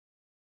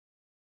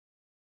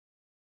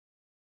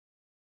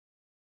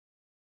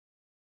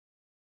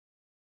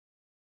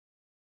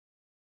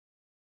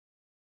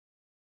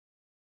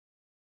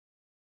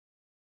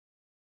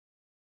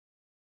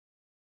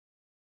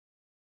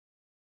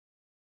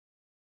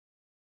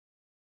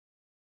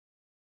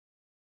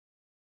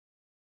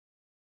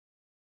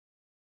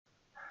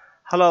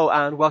Hello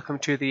and welcome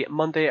to the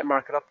Monday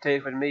market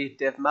update with me,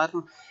 Dave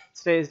Madden.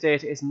 Today's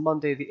date is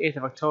Monday the 8th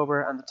of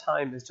October and the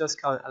time is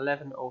just gone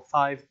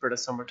 11:05 British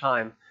Summer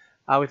Time.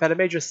 We've had a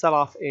major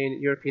sell-off in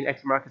European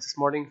equity markets this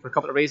morning for a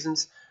couple of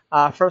reasons.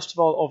 First of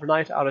all,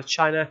 overnight out of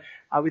China,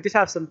 we did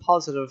have some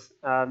positive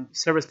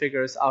service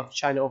figures out of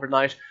China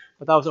overnight,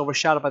 but that was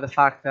overshadowed by the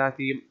fact that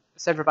the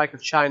Central Bank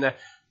of China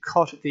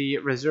cut the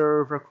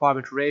reserve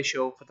requirement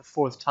ratio for the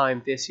fourth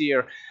time this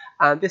year.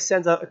 And this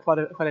sends out quite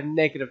a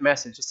negative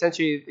message.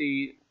 Essentially,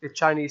 the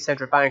Chinese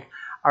central bank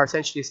are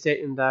essentially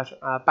stating that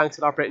banks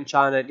that operate in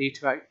China need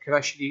to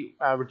actually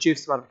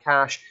reduce the amount of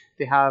cash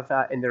they have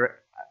in their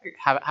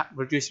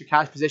reduce their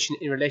cash position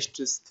in relation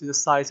to the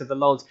size of the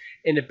loans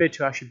in a bid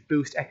to actually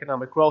boost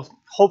economic growth.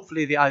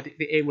 Hopefully, the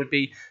aim would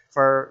be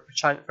for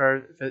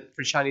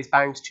Chinese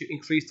banks to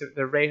increase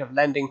the rate of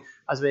lending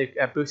as a way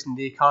of boosting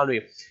the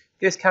economy.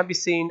 This can be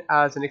seen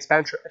as an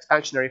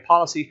expansionary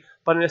policy,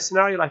 but in a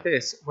scenario like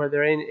this, where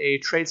they're in a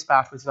trade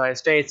spat with the United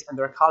States and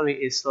their economy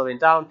is slowing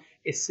down,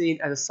 it's seen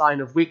as a sign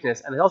of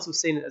weakness, and it's also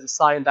seen as a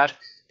sign that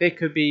they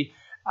could be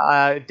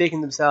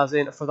digging themselves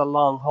in for the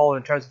long haul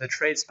in terms of the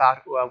trade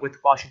spat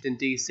with Washington,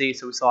 D.C.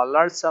 So we saw a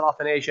large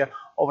sell-off in Asia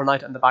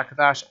overnight on the back of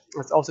that.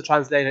 It's also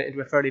translated into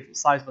a fairly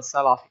sizable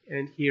sell-off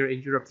here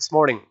in Europe this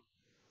morning.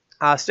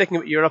 Sticking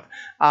with Europe,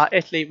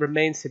 Italy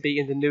remains to be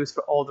in the news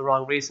for all the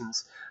wrong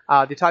reasons.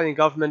 The Italian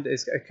government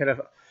is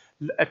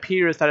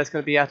appears that it's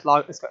going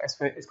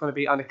to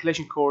be on a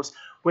collision course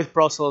with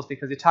Brussels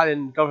because the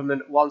Italian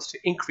government wants to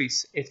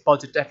increase its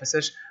budget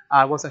deficit,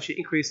 wants to actually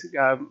increase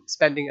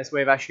spending as a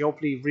way of actually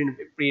hopefully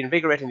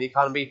reinvigorating the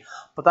economy,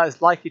 but that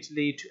is likely to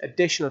lead to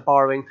additional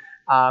borrowing.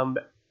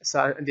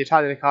 So the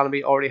Italian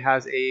economy already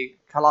has a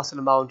colossal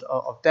amount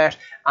of debt,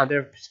 and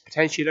they're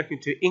potentially looking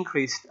to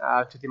increase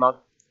to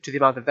the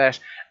amount of debt,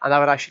 and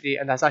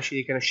that's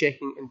actually kind of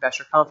shaking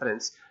investor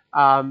confidence.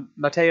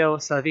 Matteo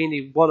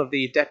Salvini, one of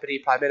the deputy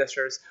prime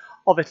ministers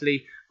of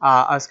Italy,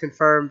 has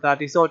confirmed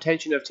that he's no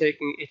intention of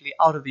taking Italy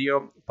out of the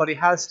euro, but he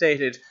has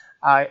stated,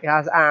 he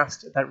has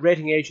asked that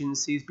rating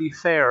agencies be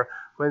fair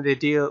when they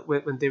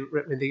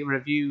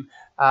review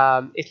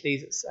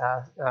Italy's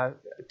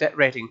debt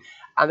rating.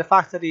 And the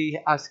fact that he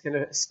has kind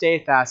of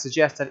state that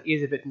suggests that he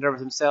is a bit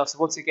nervous himself. So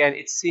once again,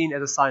 it's seen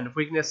as a sign of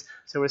weakness.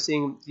 So we're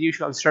seeing the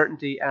usual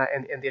uncertainty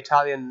in the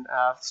Italian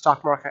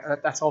stock market,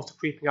 and that's also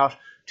creeping out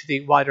to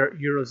the wider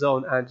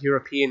Eurozone and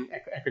European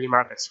equity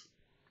markets.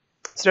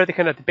 So they're the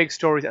kind of the big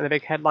stories and the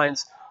big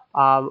headlines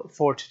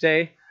for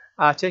today.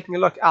 Taking a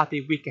look at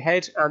the week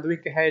ahead, and the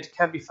week ahead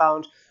can be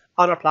found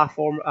on our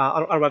platform,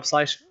 on our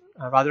website.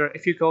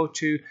 If you go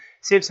to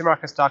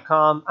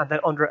cmcmarkets.com and then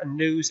under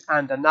news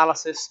and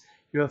analysis,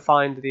 you'll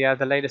find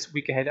the latest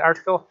week ahead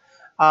article.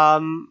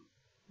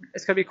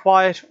 It's going to be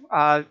quiet,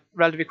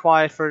 relatively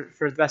quiet for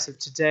the rest of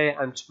today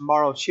and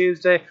tomorrow,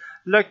 Tuesday.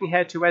 Looking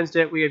ahead to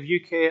Wednesday, we have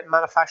UK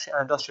manufacturing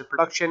and industrial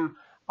production.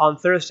 On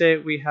Thursday,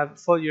 we have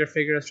full year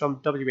figures from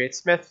W.H.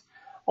 Smith.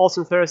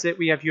 Also on Thursday,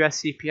 we have US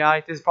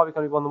CPI. This is probably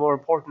going to be one of the more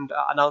important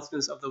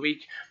announcements of the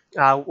week.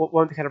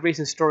 One of the kind of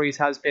recent stories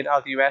has been out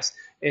of the US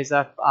is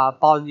that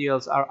bond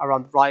yields are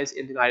on the rise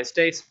in the United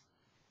States.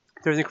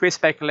 There's increased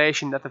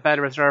speculation that the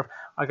Federal Reserve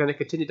are going to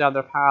continue down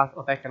their path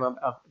of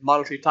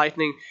monetary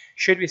tightening.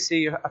 Should we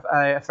see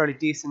a fairly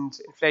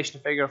decent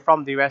inflation figure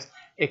from the US,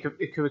 it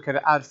could kind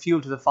of add fuel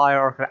to the fire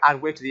or kind of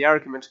add weight to the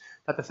argument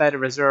that the Federal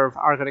Reserve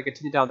are going to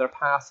continue down their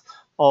path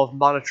of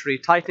monetary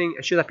tightening.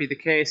 And should that be the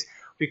case,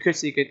 we could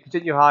see it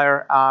continue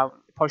higher,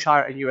 push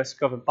higher in US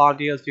government bond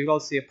yields. We could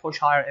also see a push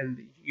higher in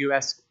the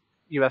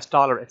US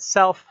dollar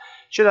itself.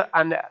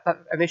 An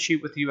issue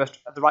with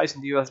the rise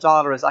in the US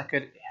dollar is that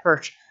could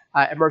hurt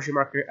emerging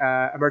market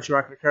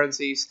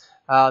currencies,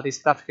 the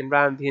South African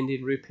rand, the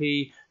Indian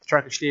rupee, the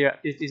Turkish lira.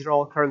 These are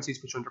all currencies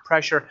which are under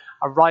pressure.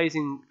 A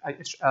rising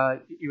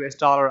US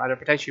dollar and a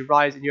potentially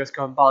rise in US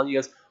government bond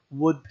yields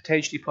would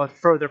potentially put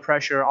further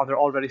pressure on their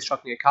already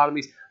struggling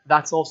economies.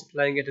 That's also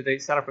playing into the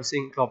setup we're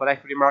seeing in global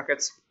equity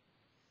markets.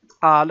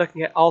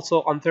 Looking at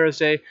also on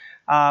Thursday,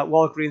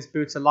 Walgreens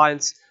Boots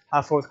Alliance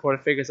have fourth quarter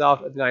figures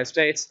out of the United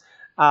States.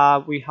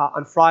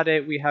 On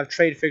Friday, we have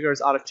trade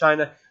figures out of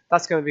China.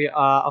 That's going to be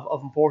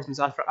of importance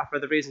for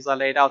the reasons I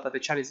laid out, that the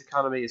Chinese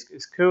economy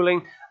is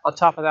cooling. On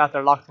top of that,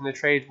 they're locked in a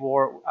trade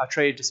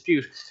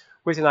dispute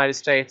with the United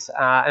States.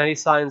 And any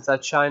signs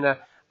that China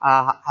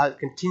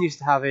continues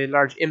to have a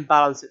large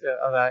imbalance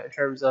in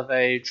terms of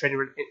a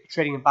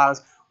trading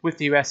imbalance with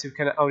the US, who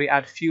can only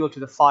add fuel to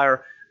the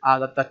fire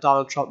that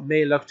Donald Trump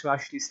may look to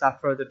actually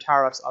slap further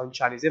tariffs on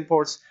Chinese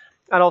imports.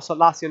 And also,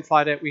 lastly on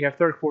Friday, we have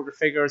third quarter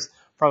figures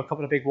from a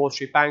couple of big Wall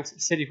Street banks,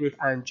 Citigroup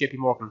and JP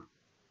Morgan.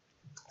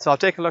 So I'll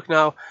take a look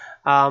now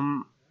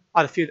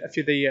at a few of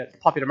the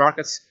popular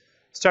markets.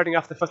 Starting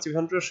off the FTSE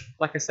 100,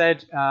 like I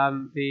said,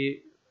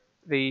 the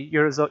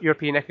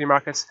European equity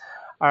markets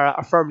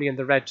are firmly in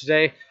the red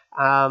today,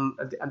 and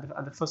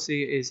the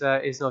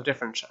FTSE is no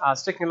different.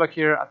 Taking a look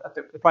here at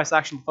the price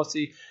action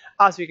FTSE,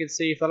 as we can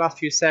see, for the last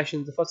few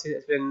sessions, the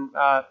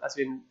FTSE has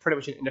been pretty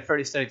much in a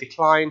fairly steady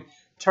decline.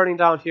 turning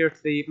down here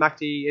to the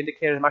MACD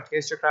indicator, the MACD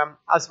histogram,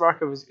 as the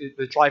market was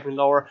driving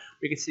lower,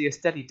 we can see a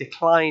steady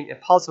decline in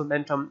positive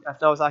momentum,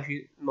 as now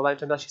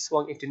momentum actually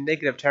swung into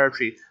negative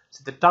territory.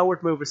 So the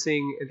downward move we're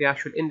seeing in the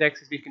actual index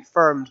has been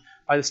confirmed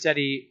by the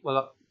steady,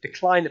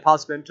 decline in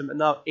positive momentum and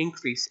now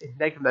increase in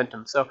negative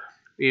momentum. So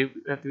we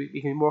can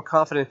be more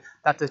confident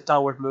that this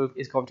downward move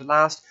is going to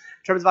last.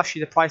 In terms of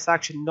actually the price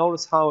action,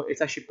 notice how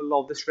it's actually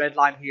below this red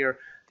line here,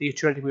 the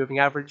 200 moving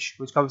average,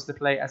 which comes into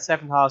play at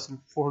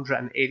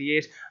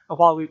 7,488. And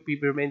while we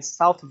remain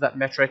south of that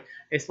metric,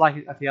 it's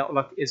likely that the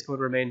outlook is going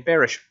to remain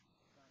bearish.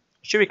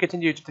 Should we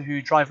continue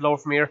to drive lower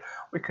from here,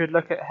 we could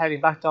look at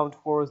heading back down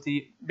towards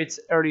the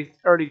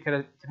early kind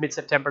of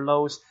mid-September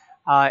lows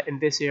in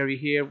this area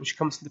here, which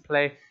comes into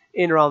play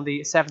in around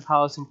the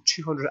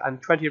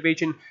 7,220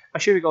 region.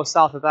 And should we go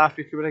south of that,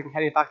 we could be looking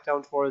heading back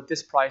down toward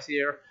this price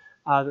here,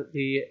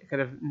 the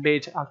kind of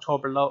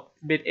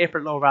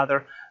mid-April low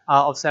rather,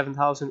 of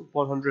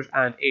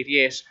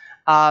 7,188.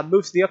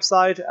 Moves to the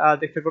upside,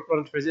 they could run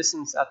into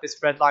resistance at this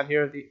red line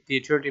here, the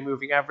 200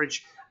 moving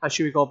average. And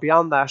should we go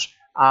beyond that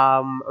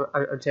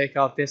and take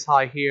out this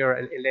high here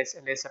in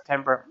late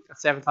September at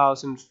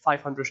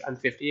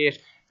 7,558.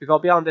 If we go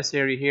beyond this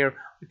area here,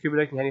 we could be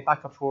looking heading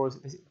back up towards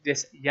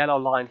this yellow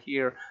line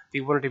here, the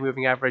 100-day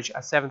moving average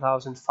at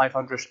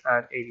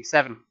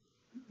 7,587.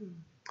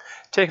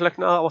 Take a look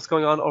now at what's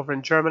going on over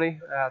in Germany,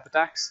 the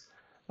DAX.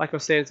 Like I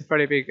was saying, it's a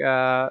fairly big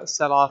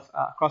sell-off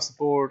across the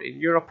board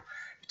in Europe.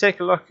 If you take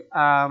a look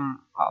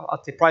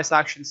at the price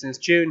action since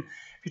June,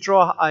 if you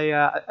draw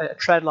a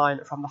trend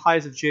line from the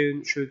highs of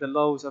June through the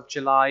lows of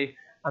July,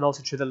 and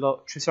also through the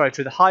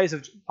highs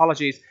of from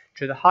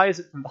the highs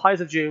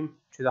of June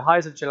to the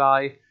highs of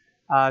July,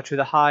 to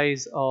the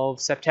highs of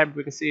September,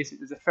 we can see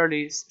there's a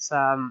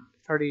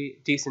fairly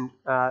decent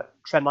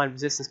trend line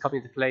resistance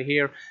coming into play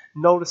here.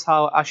 Notice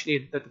how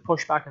actually the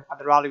pushback at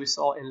the rally we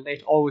saw in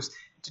late August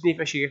didn't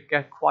even actually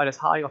get quite as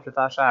high up to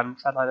that trend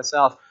line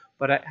itself,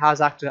 but it has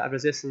acted as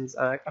resistance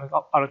on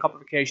a couple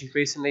of occasions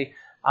recently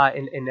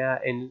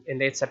in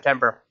late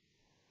September.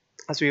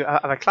 As we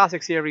have a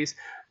classic series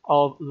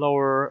of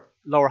lower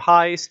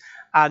highs,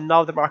 and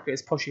now the market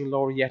is pushing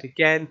lower yet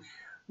again.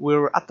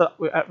 We're at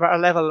a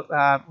level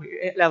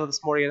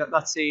this morning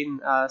not seen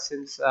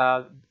since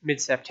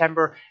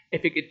mid-September.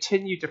 If we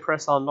continue to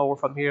press on lower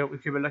from here, we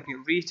could be looking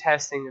at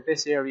retesting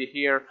this area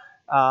here,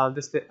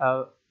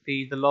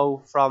 the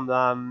low from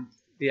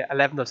the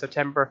 11th of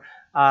September,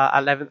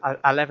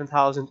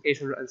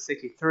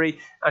 11,863.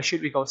 And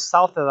should we go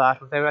south of that,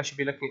 then we'll actually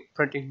be looking at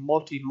printing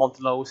multi-month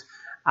lows.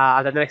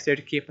 And the next area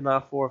to keep an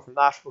eye for from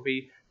that will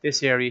be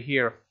this area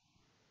here.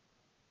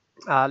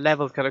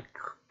 Level kind of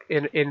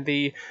in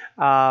the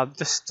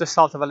just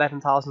south of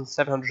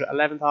 11,700,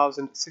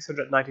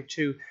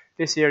 11,692.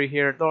 This area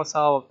here. Notice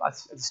how at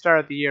the start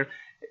of the year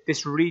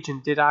this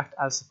region did act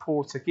as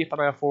support, so keep an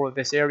eye for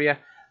this area.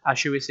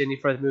 Should we see any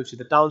further moves to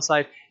the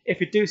downside? If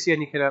you do see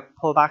any kind of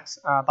pullbacks,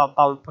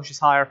 pushes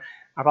higher,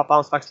 or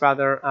bounce backs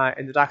rather,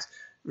 in the DAX,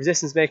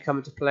 resistance may come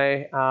into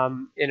play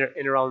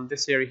in around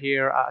this area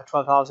here at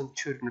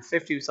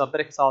 12,250. We saw a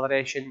bit of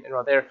consolidation in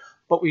around there,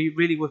 but we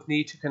really would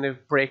need to kind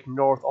of break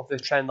north of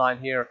this trend line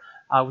here,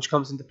 which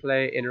comes into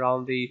play in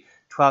around the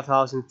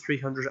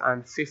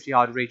 12,350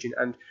 odd region.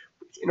 And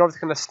in order to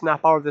kind of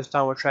snap out of this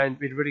downward trend,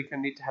 we'd really kind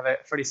of need to have a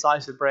fairly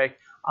sizable break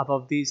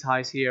above these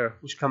highs here,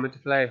 which come into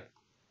play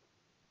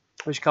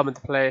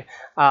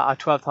at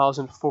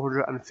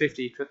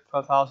 12,450 to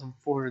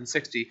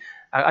 12,460.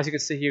 As you can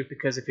see here,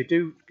 because if you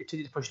do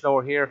continue to push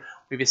lower here,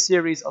 we have a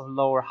series of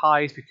lower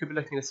highs. We could be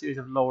looking at a series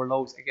of lower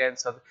lows again.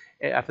 So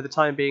for the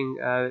time being,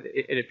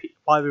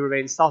 while we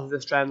remain south of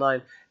this trend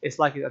line, it's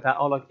likely that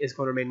outlook is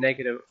going to remain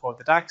negative for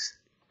the DAX.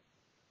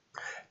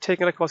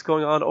 Taking a look at what's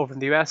going on over in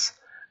the US,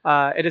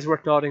 it is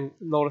worth noting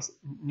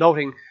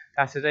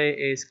that today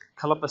is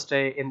Columbus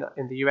Day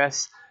in the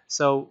US.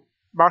 So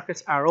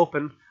markets are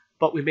open,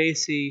 but we may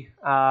see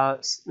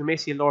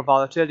lower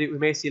volatility. We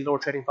may see lower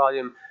trading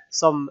volume.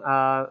 Some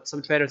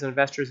traders and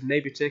investors may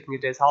be taking a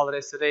day's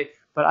holidays today.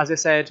 But as I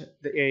said,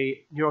 the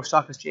New York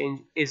Stock Exchange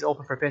is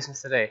open for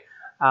business today.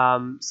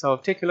 So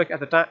take a look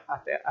at the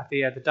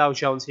Dow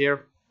Jones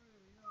here.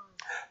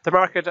 The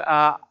market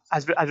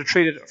has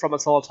retreated from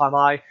its all-time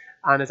high,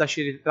 and it's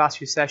actually the last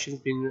few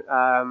sessions been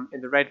in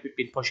the red. We've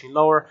been pushing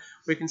lower.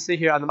 We can see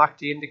here on the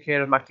MACD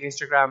indicator, MACD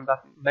histogram,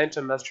 that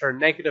momentum has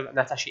turned negative, and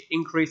that's actually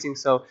increasing.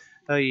 So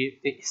the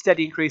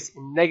steady increase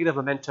in negative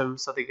momentum.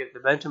 So the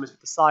momentum is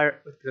with the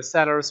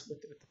sellers,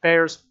 with the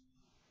bears.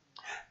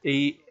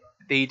 The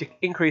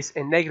increase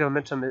in negative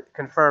momentum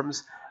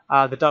confirms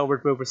the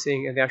downward move we're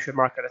seeing in the actual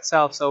market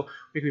itself. So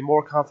we can be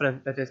more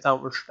confident that this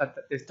downward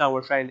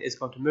trend is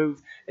going to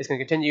move. It's going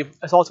to continue.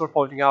 It's also worth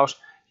pointing out,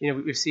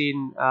 we've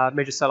seen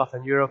major sell-off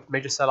in Europe,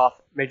 major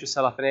sell-off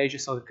in Asia.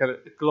 So the kind of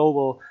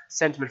global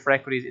sentiment for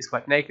equities is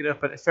quite negative.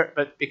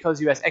 But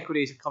because US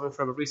equities are coming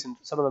from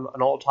some of them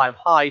an all-time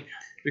high,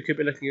 we could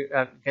be looking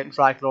at getting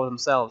dragged lower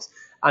themselves.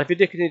 And if we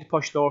do continue to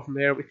push lower from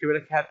here, we could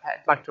look at head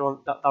back down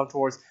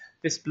towards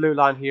this blue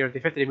line here, the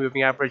 50-day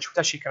moving average, which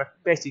actually kind of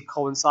basically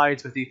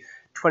coincides with the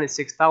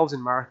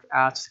 26,000 mark.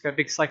 It's a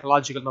big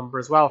psychological number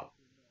as well.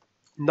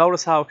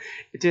 Notice how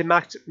it did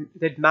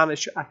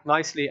manage to act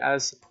nicely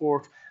as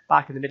support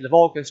back in the middle of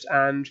August,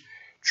 and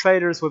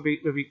traders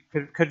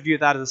could view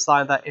that as a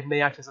sign that it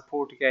may act as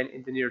support again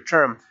in the near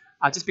term.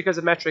 Just because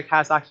a metric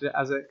has acted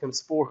as a kind of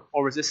support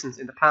or resistance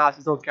in the past,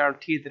 there's no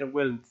guarantee that it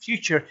will in the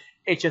future.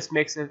 It just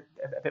makes it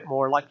a bit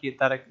more likely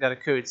that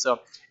it could. So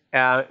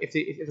if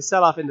the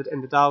sell-off in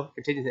the Dow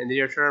continues in the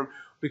near term,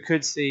 we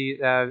could see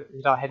the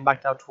Dow heading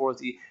back down towards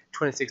the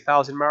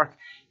 26,000 mark.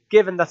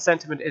 Given that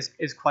sentiment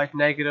is quite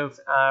negative,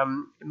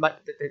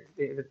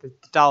 the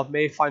Dow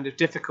may find it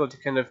difficult to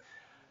kind of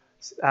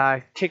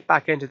kick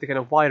back into the kind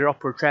of wider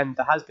upward trend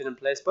that has been in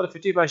place. But if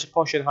we do manage to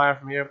push in higher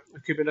from here, we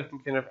could be looking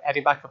kind of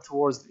heading back up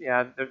towards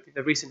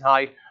the recent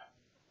high,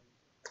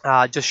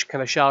 just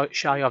kind of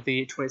shy of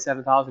the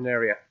 27,000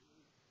 area.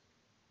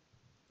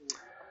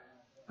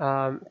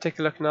 Take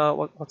a look now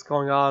what's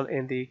going on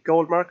in the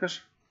gold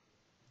market.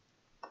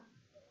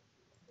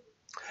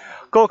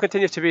 Gold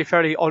continues to be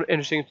fairly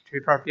uninteresting, to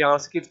be perfectly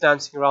honest. It keeps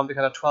dancing around the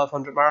kind of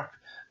 1200 mark.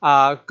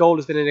 Gold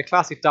has been in a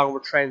classic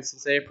downward trend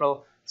since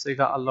April. So you've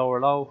got a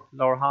lower low,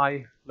 lower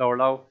high, lower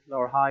low,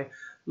 lower high,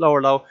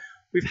 lower low.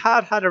 We've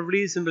had a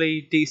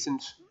reasonably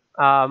decent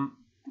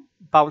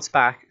bounce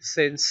back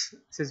since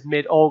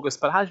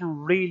mid-August, but it hasn't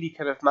really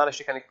kind of managed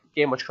to kind of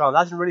gain much ground. It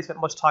hasn't really spent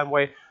much time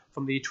away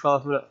from the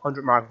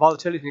 1200 mark.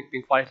 Volatility has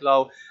been quite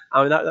low,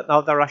 and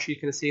now they're actually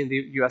kind of seeing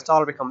the US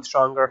dollar become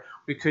stronger.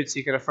 We could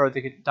see kind of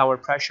further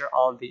downward pressure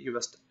on the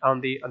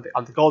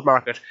on the gold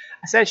market.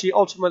 Essentially,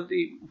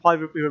 ultimately, while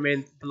we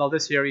remain below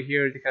this area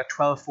here, the kind of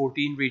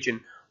 1214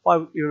 region,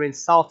 while we remain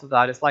south of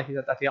that, it's likely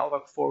that the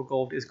outlook for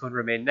gold is going to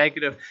remain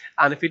negative.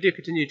 And if we do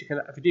continue to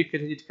kind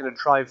of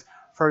drive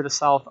further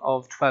south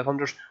of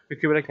 1200, we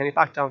could be looking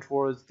back down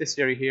towards this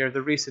area here,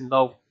 the recent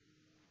low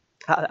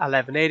at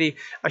 1180.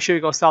 And should we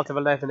go south of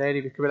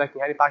 1180, we could be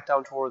looking heading back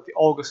down towards the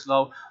August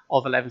low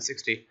of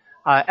 1160.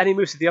 Any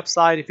moves to the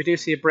upside, if you do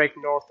see a break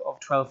north of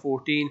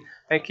 1214,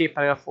 then keep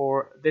an eye out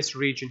for this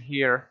region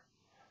here,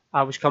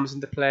 which comes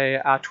into play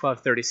at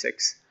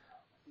 1236.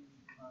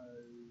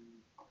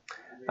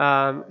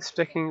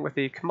 Sticking with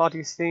the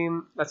commodities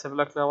theme, let's have a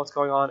look now what's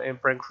going on in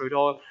Brent crude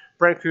oil.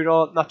 Brent crude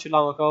oil not too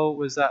long ago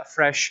was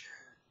fresh,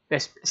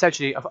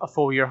 essentially a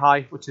 4-year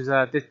high, which is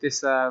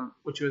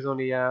which was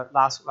only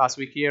last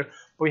week here.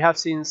 But we have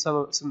seen some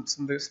of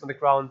the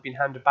ground being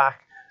handed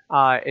back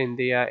in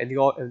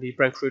the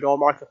Brent crude oil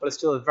market, but it's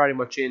still very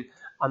much in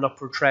an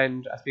upward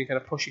trend. Has been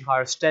kind of pushing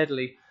higher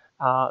steadily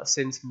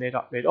since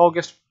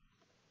mid-August.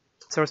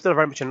 So we're still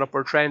very much in an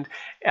upward trend.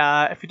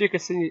 If we do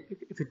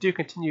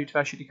continue to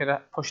actually kind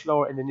of push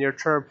lower in the near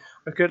term,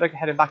 we could look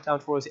heading back down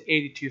towards the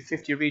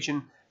 82.50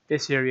 region,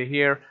 this area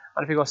here.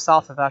 And if we go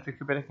south of that, we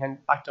could be looking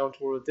back down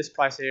towards this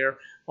price here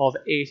of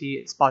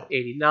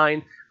 80.89.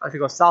 And if we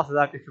go south of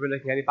that, we could be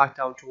looking heading back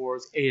down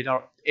towards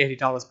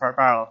 $80 per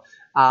barrel.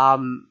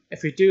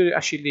 If we do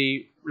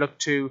actually look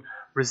to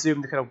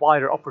resume the kind of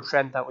wider upward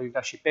trend that we've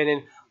actually been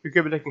in, we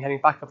could be looking heading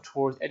back up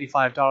towards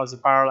 $85 a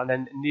barrel, and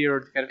then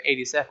near the kind of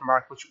 87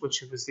 mark, which was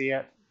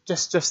the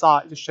just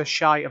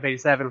shy of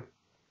 87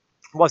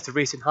 was the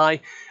recent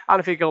high. And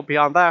if we go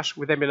beyond that,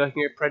 we'd then be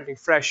looking at printing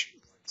fresh,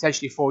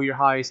 essentially 4-year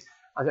highs,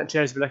 and then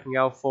traders will be looking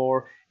out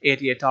for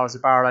 $88 a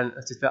barrel, and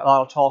it's a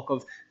lot of talk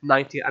of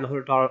 $90 and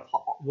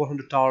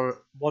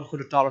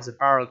 $100 a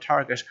barrel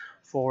target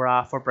for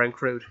Brent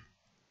crude.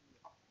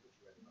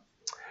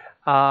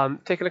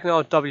 Take a look now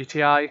at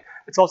WTI.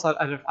 It's also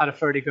at a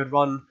fairly good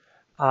run,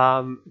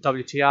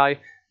 WTI.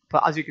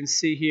 But as you can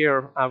see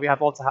here, we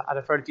have also had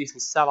a fairly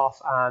decent sell-off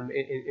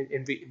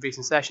in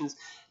recent sessions.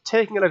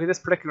 Taking a look at this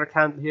particular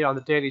candle here on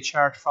the daily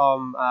chart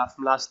from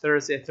last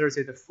Thursday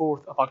the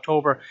 4th of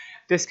October,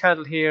 this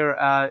candle here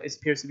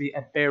appears to be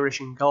a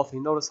bearish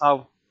engulfing. Notice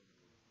how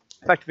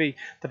effectively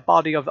the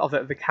body of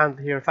the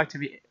candle here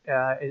effectively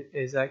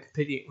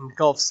completely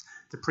engulfs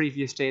the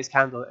previous day's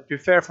candle. To be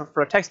fair,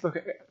 for a textbook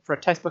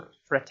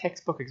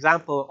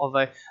example of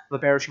a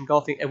bearish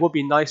engulfing, it would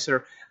be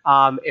nicer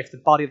if the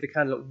body of the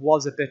candle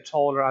was a bit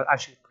taller and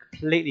actually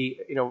completely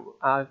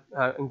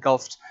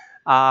engulfed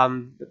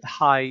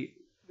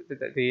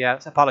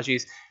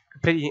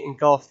completely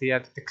engulfed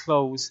the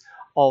close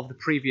of the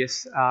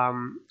previous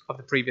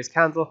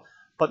candle.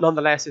 But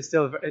nonetheless, it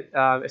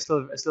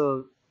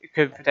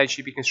could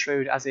potentially be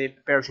construed as a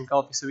bearish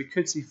engulfing, so we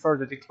could see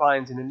further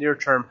declines in the near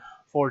term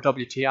for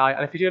WTI.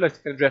 And if you do look to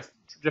kind of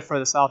drift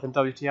further south in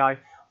WTI,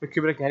 we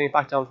could be looking heading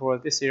back down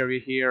toward this area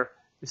here,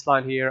 this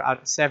line here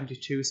at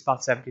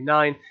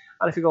 72.79.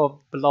 And if we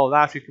go below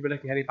that, we could be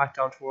looking heading back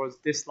down towards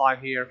this line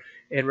here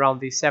in around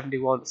the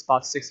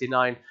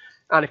 71.69.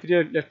 And if you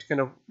do look to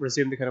kind of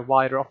resume the kind of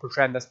wider upward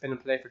trend that's been in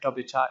play for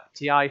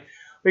WTI,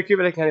 we could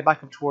be looking heading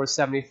back up towards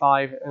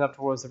 75 and up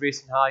towards the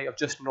recent high of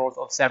just north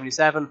of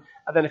 77.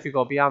 And then if we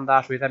go beyond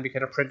that, we then be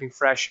kind of printing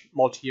fresh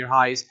multi-year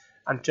highs,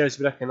 and traders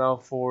will be looking now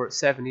for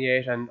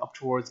 78 and up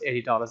towards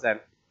 $80 then.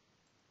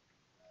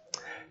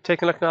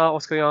 Taking a look now at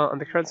what's going on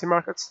the currency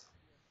markets.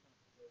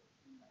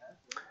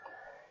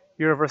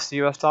 euro versus the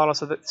US dollar.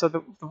 So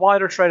the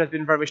wider trend has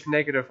been very much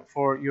negative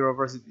for euro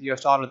versus the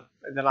US dollar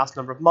in the last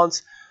number of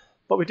months.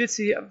 But we did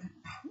see a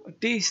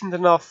decent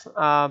enough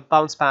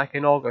bounce back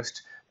in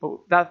August. But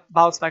that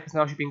bounce back has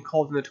now actually been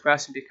called into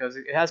question because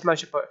it has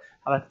managed to put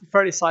a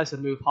fairly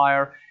decisive move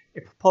higher.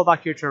 It pulled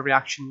back here to a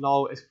reaction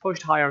low. It's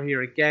pushed higher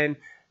here again,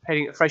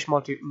 hitting a fresh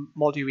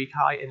multi-week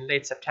high in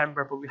late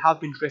September, but we have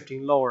been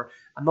drifting lower.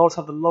 And notice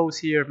how the lows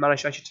here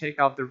managed to actually take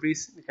off the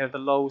recent the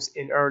lows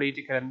in early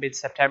to kind of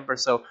mid-September.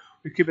 So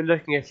we could be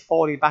looking at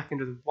falling back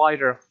into the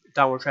wider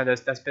downward trend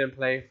that's been in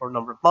play for a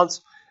number of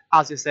months.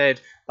 As I said,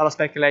 a lot of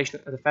speculation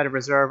that the Federal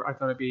Reserve are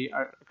going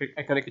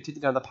to continue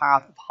down the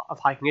path of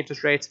hiking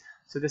interest rates.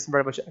 So this is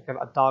very much kind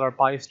of a dollar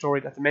buy story.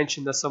 Not to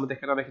mention that some of the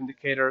economic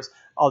indicators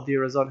of the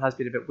Eurozone has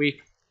been a bit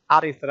weak.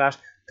 Adding to that,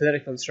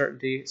 political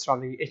uncertainty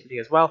surrounding Italy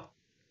as well.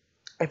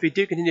 If we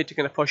do continue to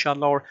kind of push on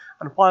lower,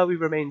 and while we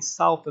remain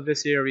south of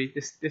this area,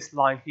 this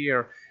line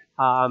here,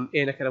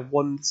 in a kind of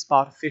 1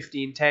 spot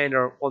 15.10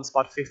 or 1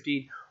 spot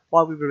 15,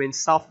 while we remain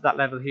south of that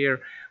level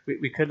here,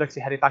 we could look to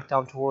heading back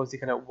down towards the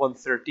kind of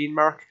 113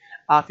 mark.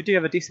 If we do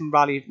have a decent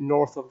rally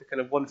north of the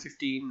kind of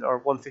 115 or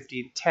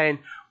 115.10,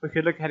 we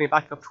could look at heading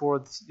back up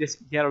towards this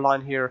yellow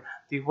line here,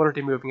 the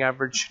 100-day moving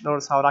average.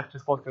 Notice how it acted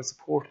as both kind of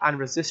support and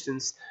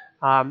resistance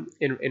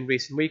in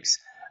recent weeks.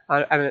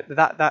 And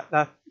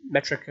that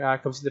metric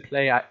comes into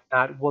play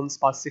at 1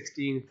 spot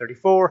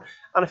 16.34.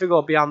 And if we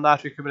go beyond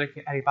that, we could be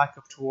heading back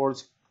up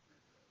towards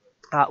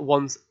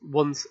one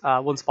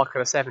spot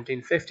kind of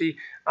 17.50.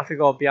 If we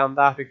go beyond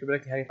that, we could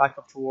be heading back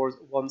up towards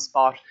 1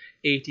 spot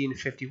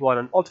 18.51.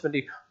 And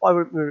ultimately, while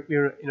we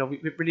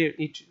really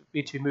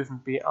need to be moving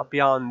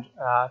beyond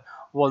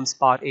 1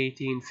 spot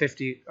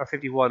 18.50 or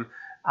 51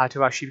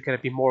 to actually kind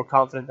of be more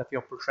confident that the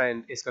upward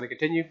trend is going to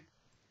continue.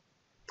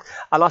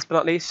 And last but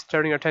not least,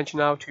 turning our attention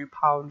now to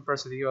pound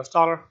versus the US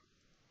dollar.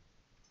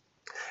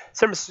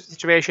 Similar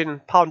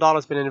situation, pound dollar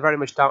has been in a very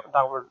much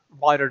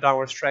wider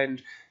downward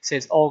trend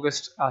since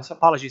August.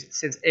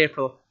 Since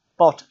April,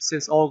 but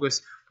since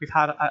August we've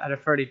had a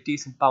fairly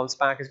decent bounce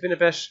back. It's been a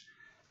bit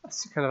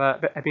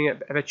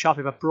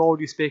choppy, but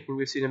broadly speaking,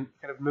 we've seen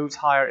kind of moves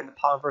higher in the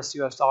pound versus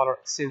US dollar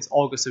since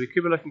August. So we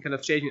could be looking kind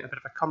of staging a bit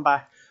of a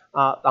comeback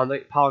on the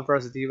pound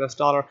versus the US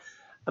dollar.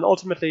 And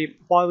ultimately,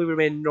 while we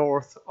remain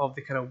north of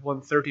the kind of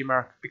 130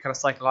 mark, the kind of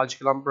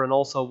psychological number, and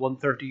also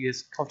 130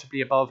 is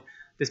comfortably above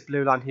this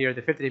blue line here,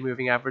 the 50-day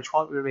moving average,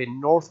 while we remain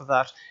north of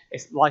that,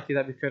 it's likely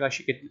that we could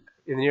actually get,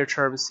 in the near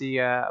term, see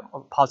a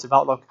positive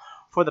outlook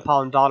for the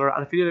pound dollar.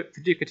 And if we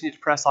do continue to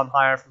press on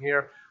higher from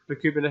here, we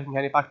could be looking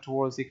heading back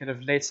towards the kind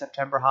of late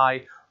September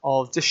high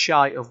of just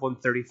shy of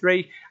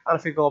 133. And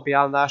if we go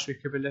beyond that, we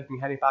could be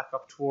looking heading back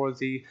up towards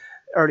the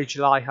early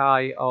July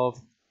high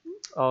of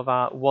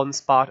 1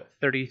 spot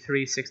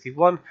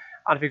 33.61.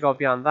 And if we go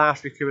beyond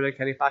that, we could be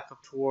heading back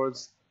up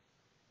towards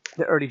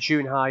the early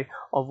June high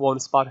of 1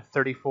 spot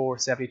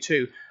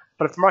 34.72.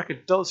 But if the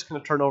market does kind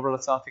of turn over on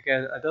itself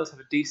again and does have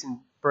a decent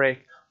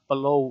break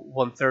below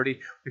 130,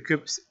 we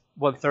could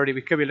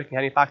be looking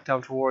heading back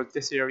down towards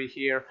this area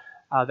here,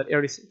 that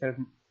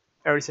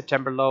early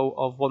September low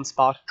of 1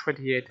 spot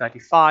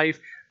 28.95,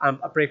 and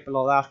a break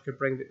below that could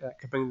bring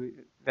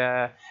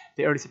the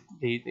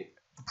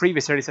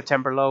previous early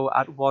September low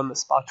at 1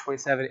 spot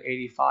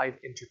 27.85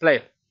 into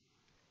play.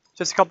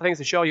 Just a couple of things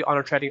to show you on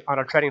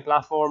our trading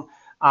platform.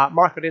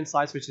 Market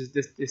Insights, which is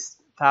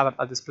this tab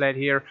I've displayed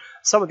here.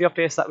 Some of the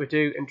updates that we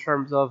do in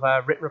terms of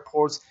written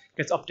reports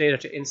gets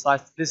updated to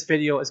Insights. This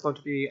video is going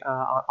to be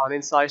on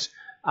Insight.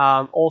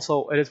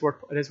 Also, it is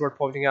worth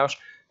pointing out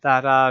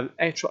that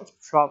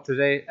throughout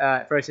today,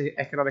 various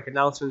economic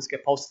announcements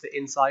get posted to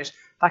Insight.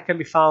 That can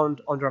be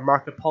found under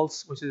Market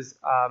Pulse, which is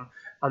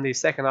on the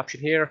second option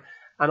here.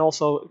 And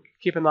also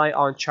keep an eye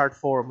on Chart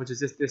Forum, which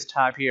is this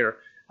tab here.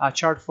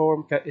 Chart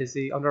Forum is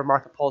the under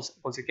Market Pulse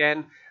once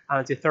again, and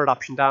it's the third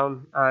option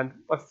down. And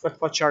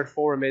what Chart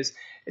Forum is,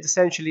 it's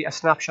essentially a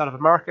snapshot of a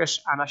market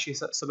and actually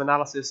some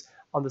analysis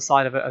on the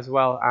side of it as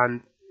well.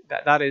 And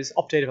that is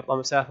updated by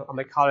myself and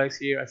my colleagues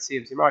here at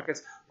CMC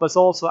Markets, but it's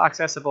also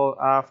accessible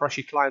for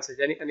actually clients. If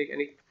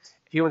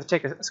you want to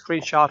take a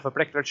screenshot of a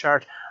particular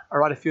chart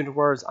or write a few hundred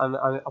words on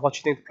what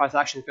you think the price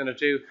action is going to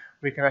do,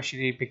 we can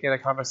actually begin a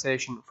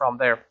conversation from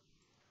there.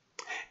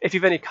 If you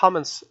have any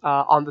comments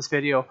on this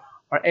video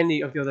or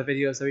any of the other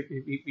videos that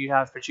we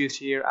have produced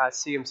here at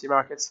CMC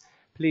Markets,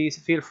 please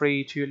feel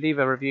free to leave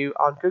a review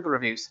on Google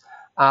Reviews.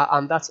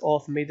 And that's all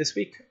from me this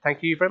week.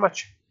 Thank you very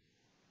much.